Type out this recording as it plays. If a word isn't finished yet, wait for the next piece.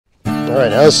All right,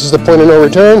 now this is the point of no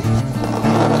return.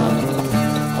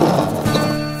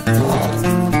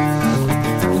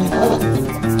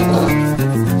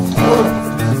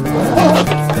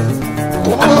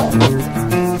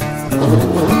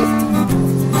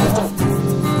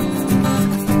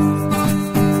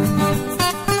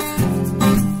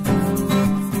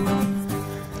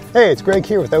 Hey, it's Greg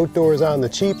here with Outdoors on the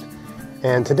Cheap,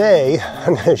 and today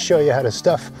I'm going to show you how to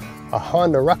stuff a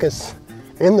Honda Ruckus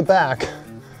in the back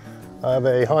of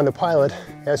a Honda Pilot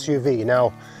SUV.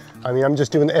 Now, I mean, I'm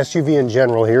just doing the SUV in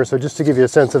general here, so just to give you a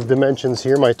sense of dimensions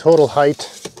here, my total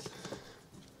height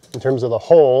in terms of the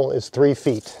hole is 3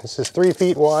 feet. This is 3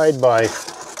 feet wide by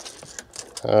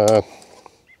about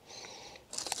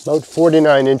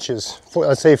 49 inches,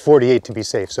 let's say 48 to be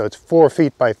safe, so it's 4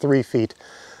 feet by 3 feet.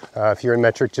 If you're in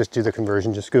metric, just do the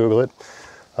conversion, just Google it.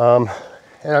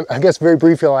 And I guess very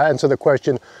briefly I'll answer the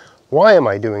question, why am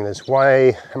I doing this?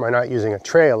 Why am I not using a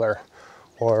trailer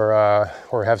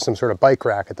or have some sort of bike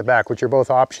rack at the back, which are both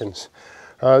options?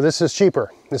 This is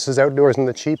cheaper. This is Outdoors on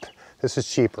the Cheap. This is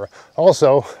cheaper.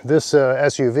 Also, this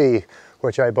SUV,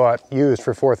 which I bought used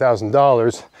for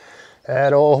 $4,000,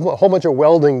 had a whole bunch of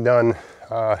welding done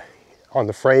on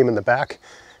the frame in the back,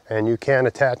 and you can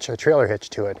attach a trailer hitch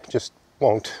to it.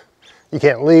 You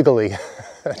can't legally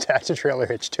attach a trailer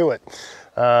hitch to it.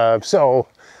 So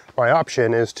my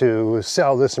option is to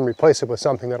sell this and replace it with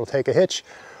something that'll take a hitch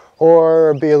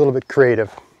or be a little bit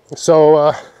creative. So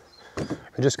I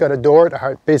just got a door,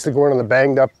 basically one of the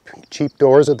banged up cheap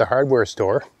doors at the hardware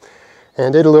store,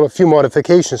 and did a few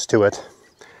modifications to it.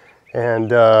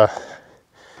 And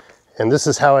this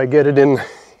is how I get it in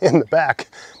the back,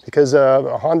 because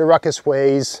a Honda Ruckus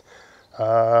weighs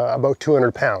about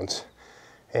 200 pounds.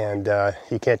 And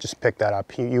you can't just pick that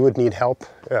up. You would need help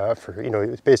for,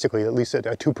 it's basically at least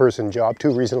a two-person job,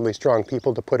 two reasonably strong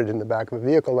people to put it in the back of a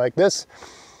vehicle like this.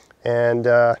 And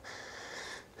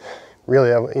really,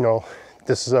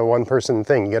 this is a one-person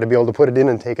thing. You got to be able to put it in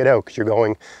and take it out, because you're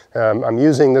going, I'm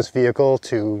using this vehicle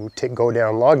to go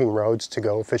down logging roads, to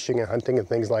go fishing and hunting and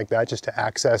things like that, just to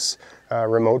access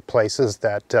remote places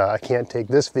that I can't take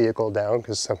this vehicle down,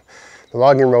 because the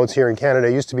logging roads here in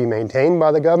Canada used to be maintained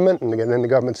by the government, and then the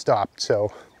government stopped,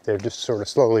 so they're just sort of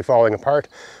slowly falling apart.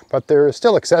 But they're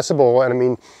still accessible, and I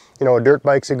mean, a dirt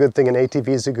bike's a good thing, an ATV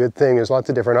is a good thing. There's lots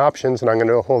of different options, and I'm going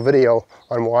to do a whole video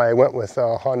on why I went with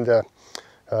Honda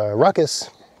Ruckus,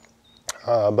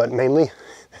 but mainly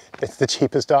it's the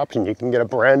cheapest option. You can get a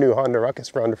brand new Honda Ruckus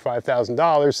for under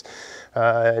 $5,000,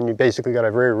 and you basically got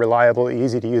a very reliable,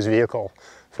 easy to use vehicle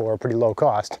for a pretty low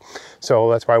cost. So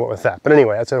that's why I went with that. But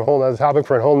anyway, that's a whole other topic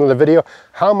for a whole nother video.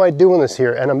 How am I doing this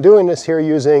here? And I'm doing this here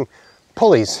using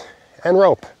pulleys and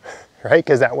rope, right?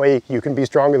 Because that way you can be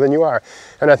stronger than you are.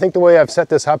 And I think the way I've set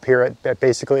this up here, it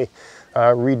basically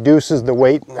reduces the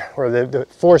weight or the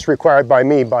force required by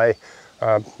me by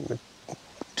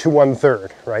to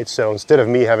 1/3, right? So instead of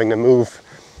me having to move,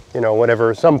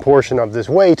 whatever, some portion of this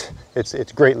weight,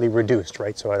 it's greatly reduced,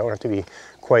 right? So I don't have to be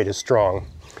quite as strong.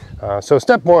 So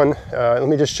step one, let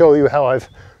me just show you how I've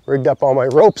rigged up all my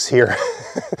ropes here.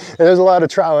 And there's a lot of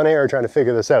trial and error trying to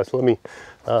figure this out. So let me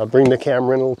bring the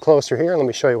camera in a little closer here, and let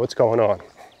me show you what's going on.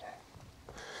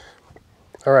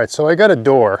 All right, so I got a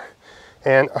door,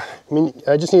 and I mean,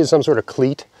 I just needed some sort of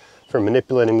cleat for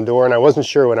manipulating the door, and I wasn't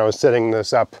sure when I was setting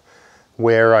this up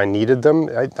where I needed them.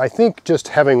 I think just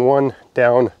having one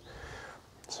down,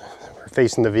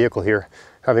 facing the vehicle here,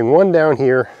 having one down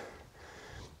here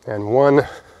and one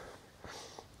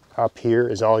up here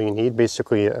is all you need,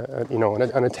 basically,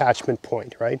 an attachment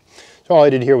point, right? So all I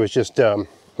did here was just, as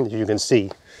you can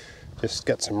see, just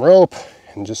got some rope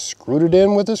and just screwed it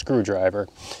in with a screwdriver,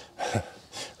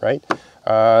 right?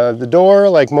 The door,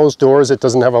 like most doors, it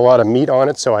doesn't have a lot of meat on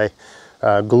it, so I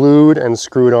glued and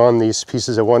screwed on these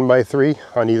pieces of 1x3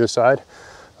 on either side.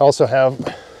 I also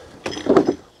have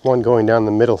one going down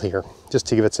the middle here, just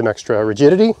to give it some extra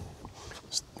rigidity.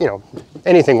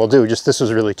 Anything will do, just this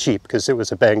was really cheap because it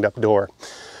was a banged up door.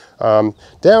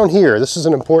 Down here, this is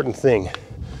an important thing.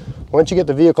 Once you get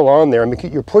the vehicle on there,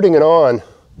 you're putting it on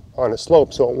a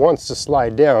slope, so it wants to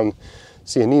slide down,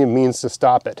 so you need a means to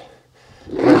stop it.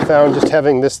 And I found just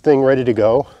having this thing ready to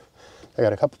go. I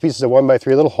got a couple pieces of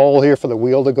 1x3, a little hole here for the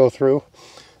wheel to go through,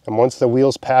 and once the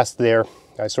wheel's past there,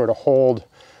 I sort of hold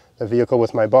the vehicle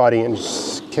with my body and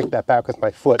just kick that back with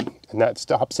my foot, and that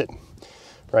stops it.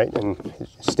 Right, and it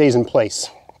stays in place.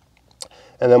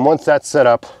 And then once that's set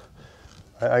up,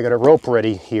 I got a rope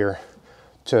ready here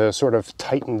to sort of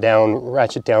tighten down,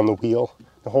 ratchet down the wheel,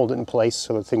 and hold it in place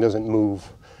so the thing doesn't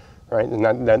move, right? And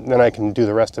then I can do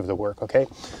the rest of the work, okay?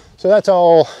 So that's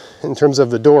all in terms of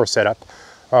the door setup.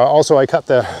 Also, I cut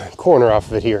the corner off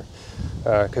of it here.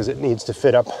 because it needs to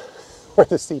fit up where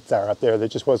the seats are up there. There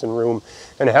just wasn't room,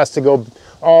 and it has to go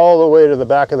all the way to the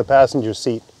back of the passenger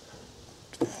seat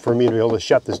for me to be able to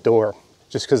shut this door,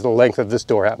 just because the length of this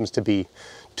door happens to be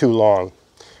too long.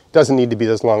 It doesn't need to be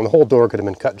this long. The whole door could have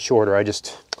been cut shorter. I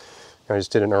just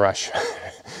did it in a rush,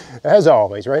 as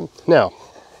always, right? Now,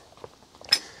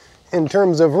 in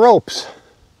terms of ropes,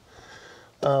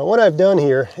 what I've done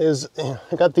here is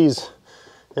I got these,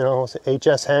 you know,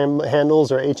 HS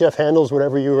handles or HF handles,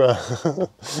 whatever you whatever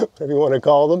you want to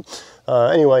call them.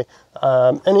 Anyway,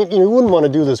 and you wouldn't want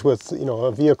to do this with, you know,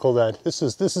 a vehicle that this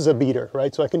is a beater,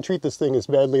 right? So I can treat this thing as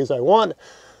badly as I want.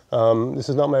 This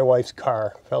is not my wife's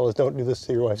car. Fellas, don't do this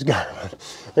to your wife's car.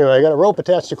 Anyway, I got a rope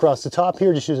attached across the top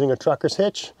here, just using a trucker's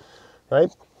hitch,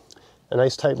 right? A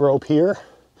nice tight rope here.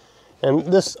 And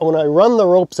this, when I run the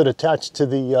ropes that attach to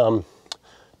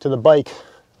the bike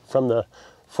from the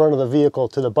front of the vehicle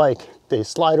to the bike, they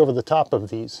slide over the top of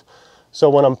these. So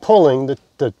when I'm pulling,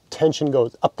 the tension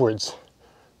goes upwards,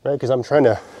 right? Because I'm trying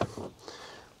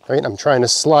to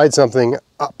slide something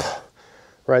up,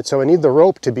 right? So I need the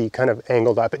rope to be kind of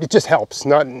angled up. It just helps,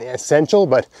 not essential,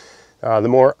 but the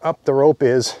more up the rope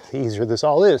is, the easier this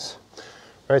all is,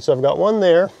 right? So I've got one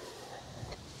there,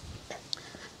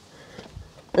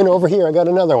 and over here I got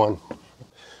another one.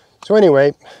 So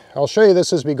anyway, I'll show you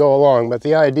this as we go along, but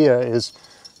the idea is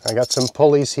I got some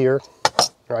pulleys here,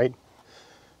 right?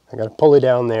 I got a pulley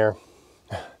down there,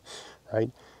 right?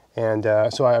 And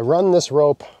so I run this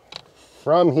rope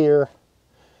from here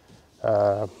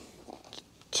to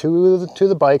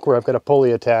the bike where I've got a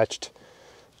pulley attached,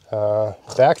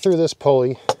 back through this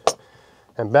pulley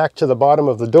and back to the bottom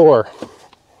of the door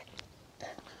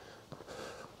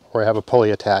where I have a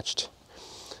pulley attached.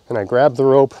 And I grab the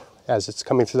rope as it's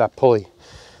coming through that pulley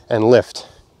and lift.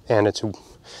 And it's, I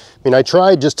mean, I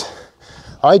tried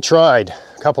a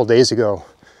couple days ago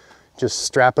just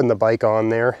strapping the bike on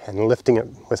there and lifting it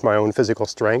with my own physical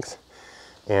strength,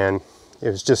 and it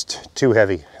was just too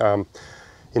heavy.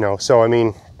 You know, so I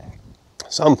mean,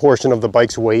 some portion of the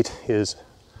bike's weight is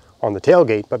on the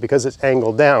tailgate, but because it's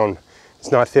angled down,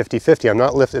 it's not 50-50. I'm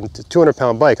not lifting, it's a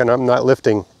 200-pound bike, and I'm not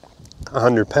lifting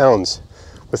 100 pounds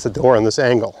with the door on this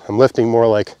angle. I'm lifting more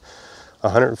like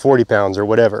 140 pounds or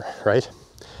whatever, right?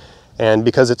 And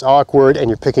because it's awkward and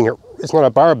you're picking it, it's not a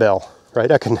barbell,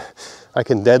 right? I can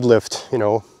deadlift, you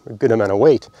know, a good amount of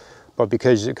weight, but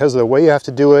because of the way you have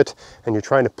to do it, and you're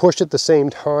trying to push at the same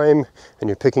time, and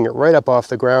you're picking it right up off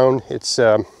the ground, it's,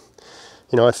 you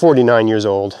know, at 49 years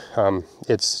old,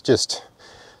 it's just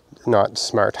not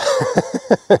smart.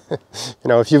 You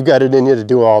know, if you've got it in you to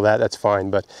do all that, that's fine,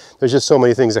 but there's just so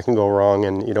many things that can go wrong,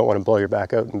 and you don't want to blow your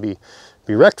back out and be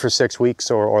wrecked for 6 weeks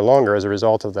or longer as a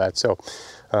result of that. So,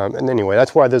 and anyway,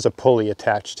 that's why there's a pulley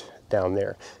attached down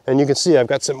there. And you can see I've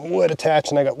got some wood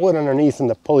attached, and I got wood underneath, and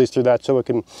the pulleys through that, so it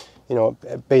can, you know,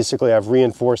 basically I've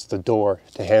reinforced the door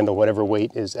to handle whatever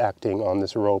weight is acting on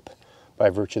this rope by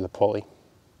virtue of the pulley,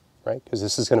 right? Because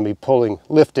this is going to be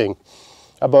lifting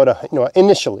about you know,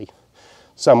 initially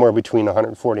somewhere between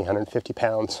 140 and 150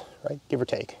 pounds, right, give or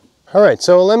take. All right,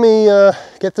 so let me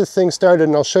get this thing started,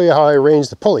 and I'll show you how I arrange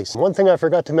the pulleys. One thing I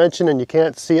forgot to mention, and you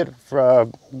can't see it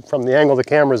from the angle the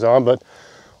camera's on, but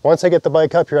once I get the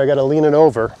bike up here, I got to lean it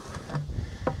over,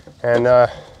 and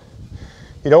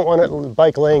you don't want the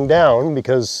bike laying down,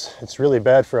 because it's really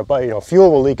bad for a bike. You know, fuel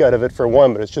will leak out of it for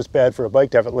one, but it's just bad for a bike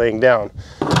to have it laying down.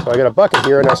 So I got a bucket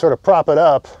here, and I sort of prop it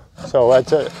up, so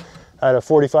that's at a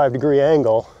 45-degree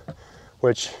angle,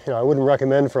 which, you know, I wouldn't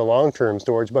recommend for long-term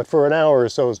storage, but for an hour or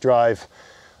so's drive,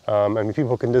 I mean,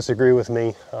 people can disagree with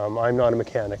me. I'm not a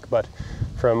mechanic, but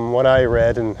from what I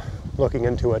read and looking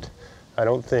into it, I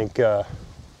don't think, you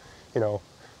know,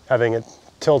 having it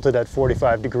tilted at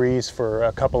 45 degrees for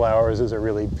a couple hours is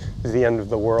the end of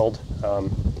the world.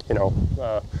 You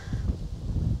know,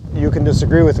 you can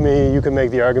disagree with me, you can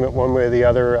make the argument one way or the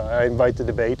other. I invite the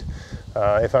debate.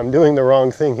 If I'm doing the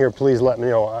wrong thing here, please let me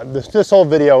know. This whole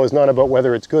video is not about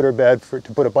whether it's good or bad to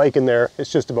put a bike in there. It's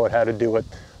just about how to do it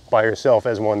by yourself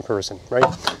as one person, right?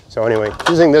 So anyway,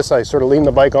 using this, I sort of lean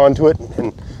the bike onto it,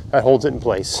 and that holds it in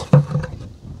place.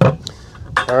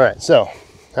 All right, so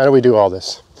how do we do all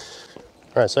this?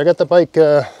 All right, so I got the bike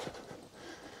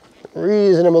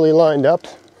reasonably lined up.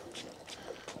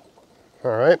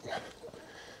 All right,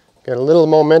 got a little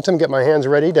momentum, get my hands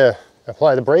ready to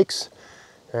apply the brakes.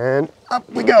 And up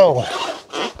we go.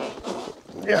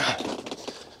 Yeah.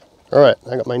 All right,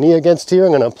 I got my knee against here.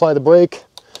 I'm going to apply the brake,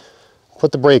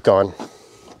 put the brake on.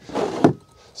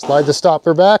 Slide the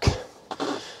stopper back,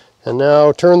 and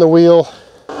now turn the wheel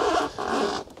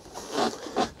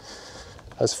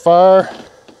as far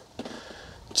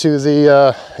to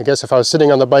the, I guess if I was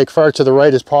sitting on the bike, far to the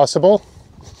right as possible.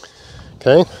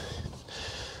 Okay.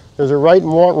 There's a right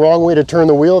and wrong way to turn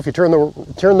the wheel. If you turn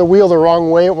the wheel the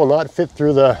wrong way, it will not fit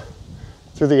through the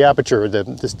aperture. The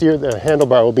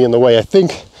handlebar will be in the way. I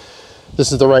think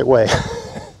this is the right way.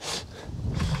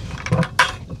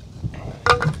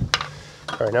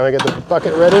 All right, now I get the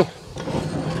bucket ready.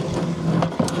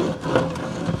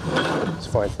 It's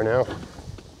fine for now.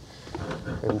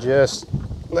 And just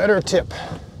let her tip.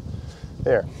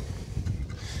 There.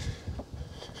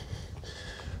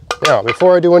 Now,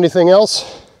 before I do anything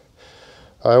else,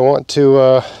 I want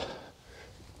to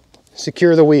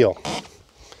secure the wheel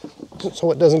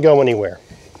so it doesn't go anywhere.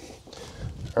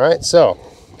 All right, so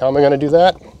how am I going to do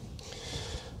that?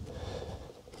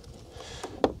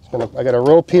 I got a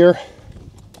rope here.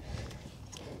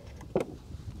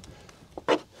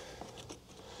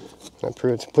 I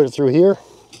put it through here.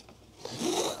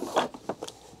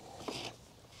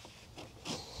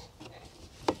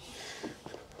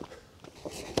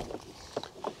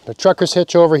 The trucker's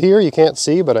hitch over here, you can't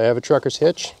see, but I have a trucker's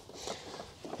hitch.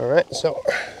 All right, so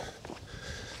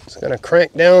just gonna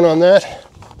crank down on that.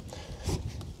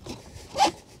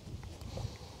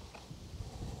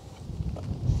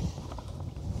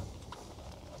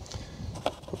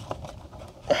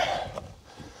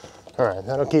 All right,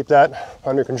 that'll keep that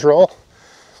under control.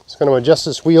 Just gonna adjust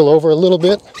this wheel over a little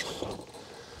bit.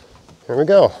 There we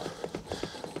go.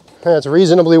 That's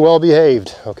reasonably well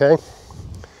behaved, okay?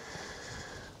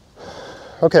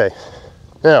 Okay,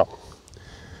 now,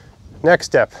 next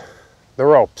step, the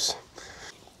ropes.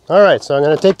 All right, so I'm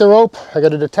gonna take the rope, I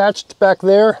got it attached back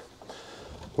there.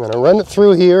 I'm gonna run it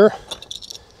through here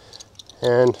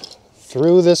and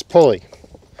through this pulley,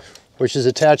 which is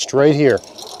attached right here.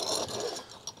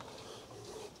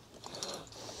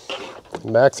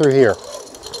 Back through here.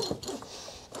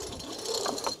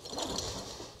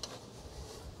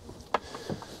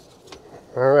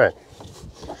 All right.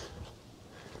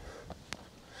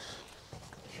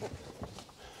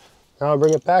 Now I'll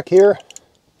bring it back here.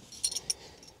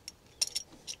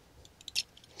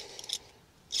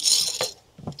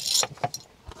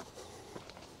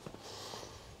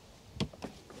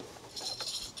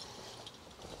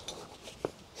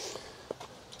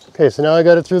 Okay, so now I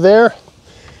got it through there.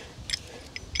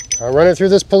 I'll run it through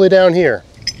this pulley down here.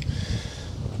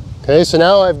 Okay, so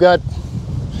now I've got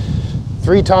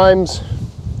 3 times,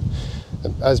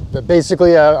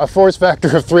 basically a force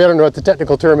factor of 3. I don't know what the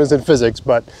technical term is in physics,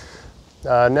 but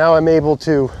now I'm able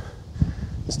to,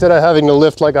 instead of having to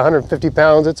lift like 150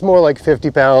 pounds, it's more like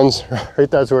 50 pounds, right,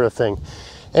 that sort of thing.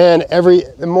 And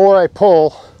the more I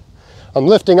pull, I'm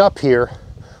lifting up here,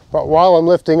 but while I'm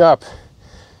lifting up,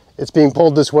 it's being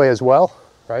pulled this way as well,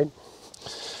 right?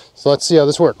 So let's see how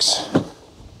this works.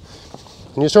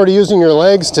 And you're sort of using your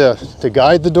legs to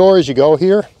guide the door as you go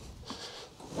here.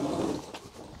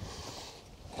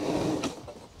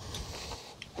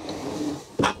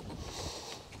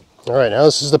 All right, now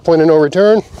this is the point of no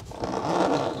return.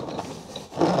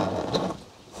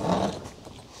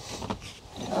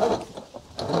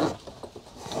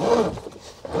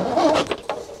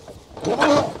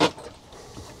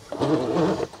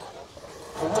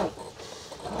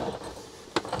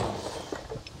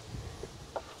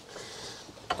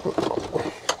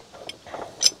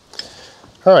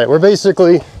 All right, we're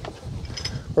basically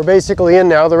in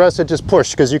now. The rest of it just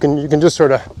push, because you can just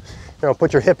sort of, you know,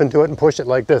 put your hip into it and push it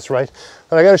like this, right?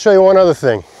 But I got to show you one other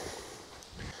thing.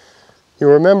 You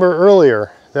remember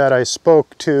earlier that I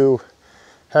spoke to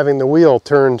having the wheel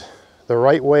turned the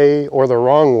right way or the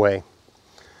wrong way,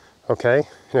 okay?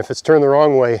 And if it's turned the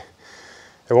wrong way,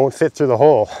 it won't fit through the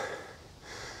hole.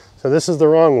 So this is the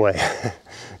wrong way. You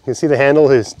can see the handle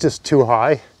is just too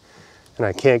high and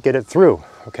I can't get it through,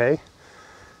 okay?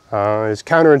 It's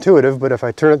counterintuitive, but if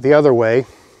I turn it the other way,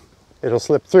 it'll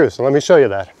slip through. So let me show you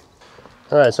that.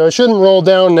 All right, so I shouldn't roll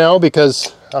down now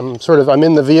because I'm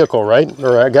in the vehicle, right?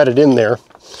 Or I got it in there.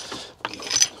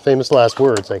 Famous last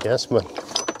words, I guess, but.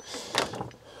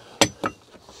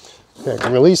 Okay, I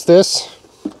can release this,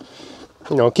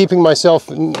 you know, keeping myself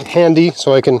handy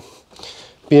so I can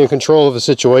be in control of the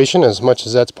situation as much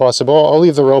as that's possible. I'll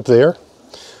leave the rope there.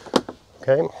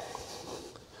 Okay.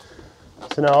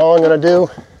 So now all I'm gonna do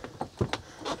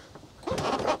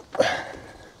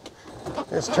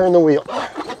is turn the wheel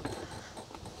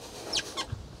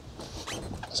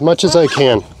as much as I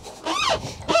can.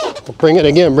 Bring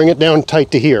it down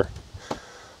tight to here.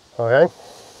 Okay.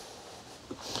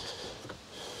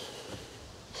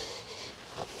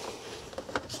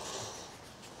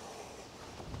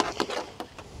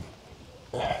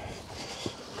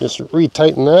 Just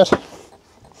retighten that.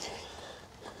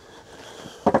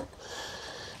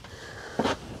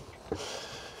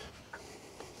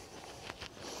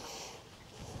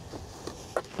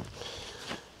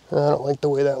 I don't like the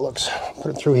way that looks.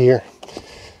 Put it through here.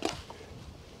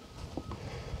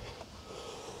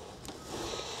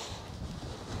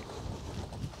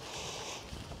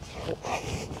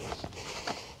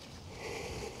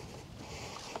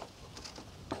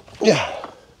 Yeah,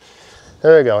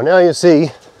 there we go. Now you see,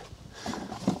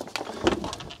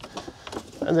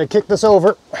 as I kick this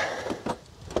over,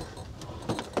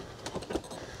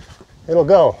 it'll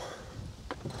go.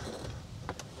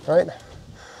 Right?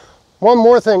 One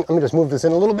more thing, let me just move this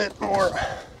in a little bit more.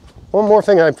 One more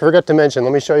thing I forgot to mention,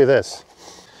 let me show you this.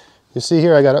 You see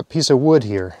here I got a piece of wood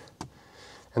here.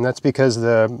 And that's because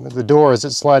the door as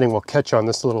it's sliding will catch on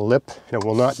this little lip and it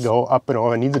will not go up and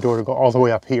over. I need the door to go all the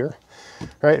way up here.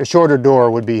 Right, a shorter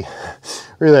door would be,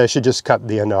 really I should just cut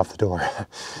the end off the door.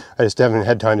 I just haven't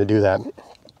had time to do that.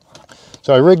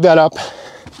 So I rigged that up,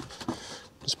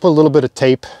 just put a little bit of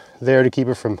tape there to keep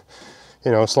it from, you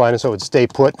know, sliding so it would stay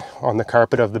put on the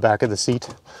carpet of the back of the seat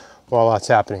while that's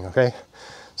happening, okay?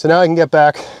 So now I can get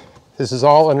back, this is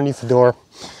all underneath the door,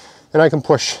 and I can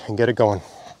push and get it going.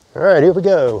 All right, here we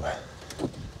go.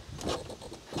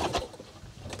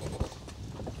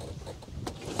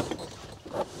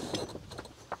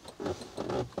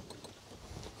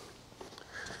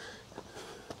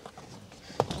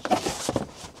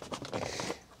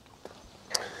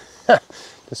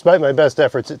 Despite my best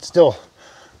efforts, it's still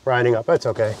riding up. That's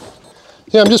okay.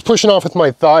 Yeah, I'm just pushing off with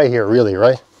my thigh here, really,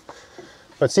 right?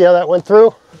 But see how that went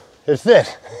through? It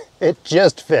fit. It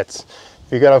just fits.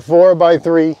 If you got a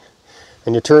 4x3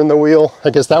 and you turn the wheel, I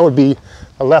guess that would be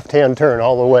a left-hand turn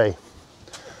all the way,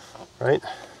 right?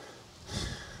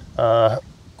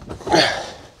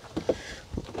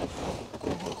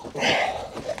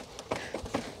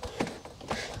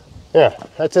 Yeah,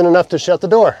 that's enough to shut the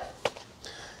door.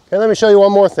 Okay, let me show you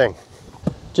one more thing.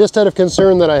 Just out of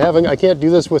concern that I can't do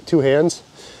this with two hands,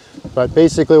 but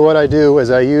basically what I do is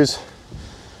I use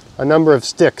a number of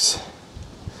sticks,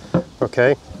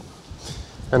 okay?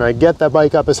 And I get that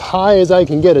bike up as high as I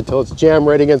can get it till it's jammed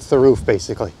right against the roof,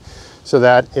 basically, so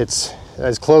that it's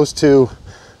as close to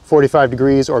 45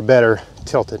 degrees or better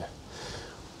tilted.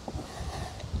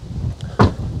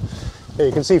 Okay,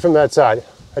 you can see from that side,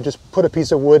 I just put a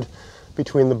piece of wood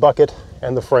between the bucket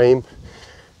and the frame,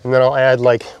 and then I'll add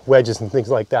like wedges and things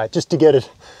like that just to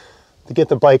get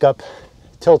the bike up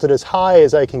tilted as high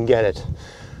as I can get it,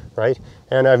 right?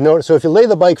 And I've noticed, so if you lay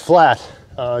the bike flat,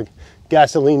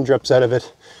 gasoline drips out of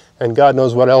it, and God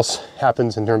knows what else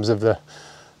happens in terms of the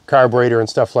carburetor and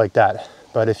stuff like that.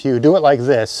 But if you do it like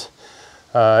this,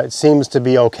 it seems to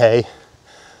be okay.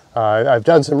 I've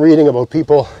done some reading about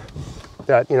people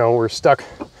that, you know, were stuck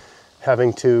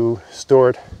having to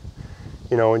store it,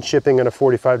 you know, and shipping at a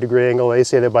 45-degree angle. They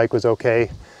say the bike was okay.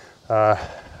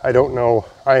 I don't know.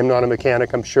 I am not a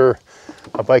mechanic. I'm sure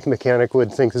a bike mechanic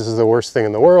would think this is the worst thing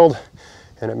in the world,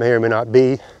 and it may or may not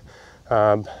be,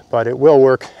 but it will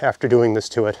work after doing this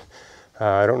to it.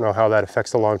 I don't know how that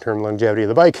affects the long-term longevity of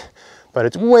the bike, but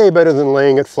it's way better than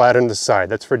laying it flat on the side.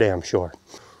 That's for damn sure.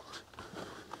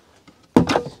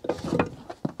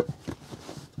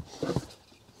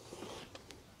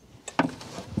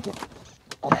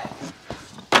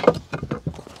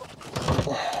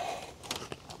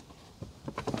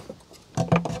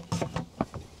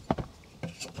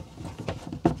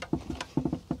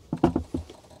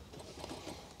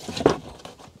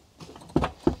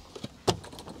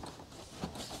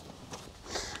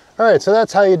 All right, so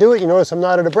that's how you do it. You notice I'm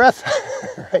not out of breath,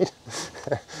 right?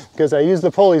 Because I use the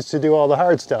pulleys to do all the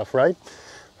hard stuff, right?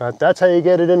 That's how you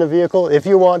get it in a vehicle if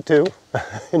you want to,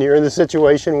 and you're in the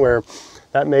situation where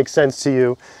that makes sense to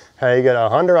you. How you get a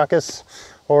Honda Ruckus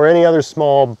or any other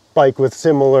small bike with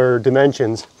similar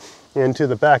dimensions into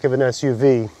the back of an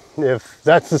SUV, if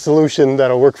that's the solution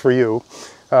that'll work for you.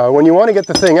 When you want to get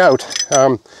the thing out,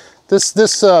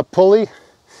 this pulley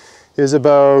is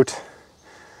about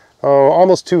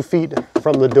almost 2 feet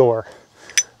from the door.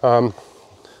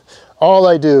 All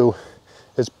I do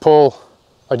is pull.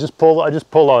 I just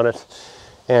pull on it,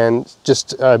 and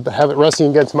just have it resting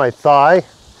against my thigh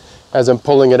as I'm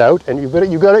pulling it out. And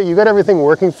you got everything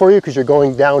working for you because you're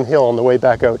going downhill on the way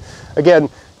back out. Again,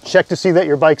 check to see that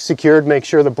your bike's secured. Make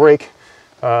sure the brake,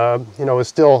 you know, is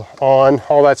still on.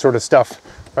 All that sort of stuff,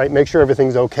 right? Make sure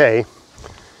everything's okay.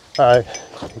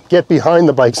 Get behind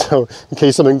the bike so in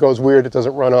case something goes weird, it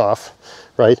doesn't run off,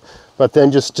 right? But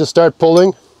then just start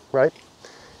pulling, right?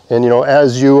 And you know,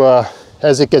 as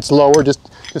it gets lower, just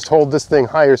hold this thing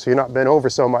higher so you're not bent over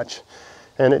so much,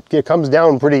 and it comes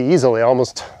down pretty easily,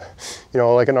 almost, you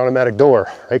know, like an automatic door,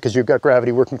 right? Because you've got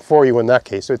gravity working for you in that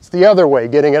case. So it's the other way,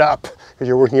 getting it up, because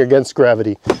you're working against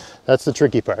gravity. That's the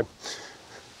tricky part.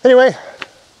 Anyway,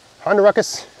 Honda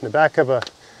Ruckus in the back of a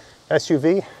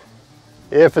SUV.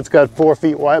 If it's got 4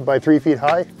 feet wide by 3 feet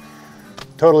high,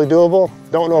 totally doable.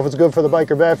 Don't know if it's good for the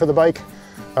bike or bad for the bike,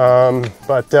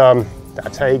 but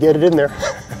that's how you get it in there.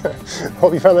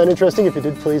 Hope you found that interesting. If you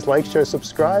did, please like, share,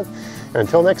 subscribe. And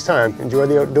until next time, enjoy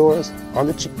the outdoors on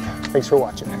the cheap. Thanks for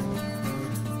watching.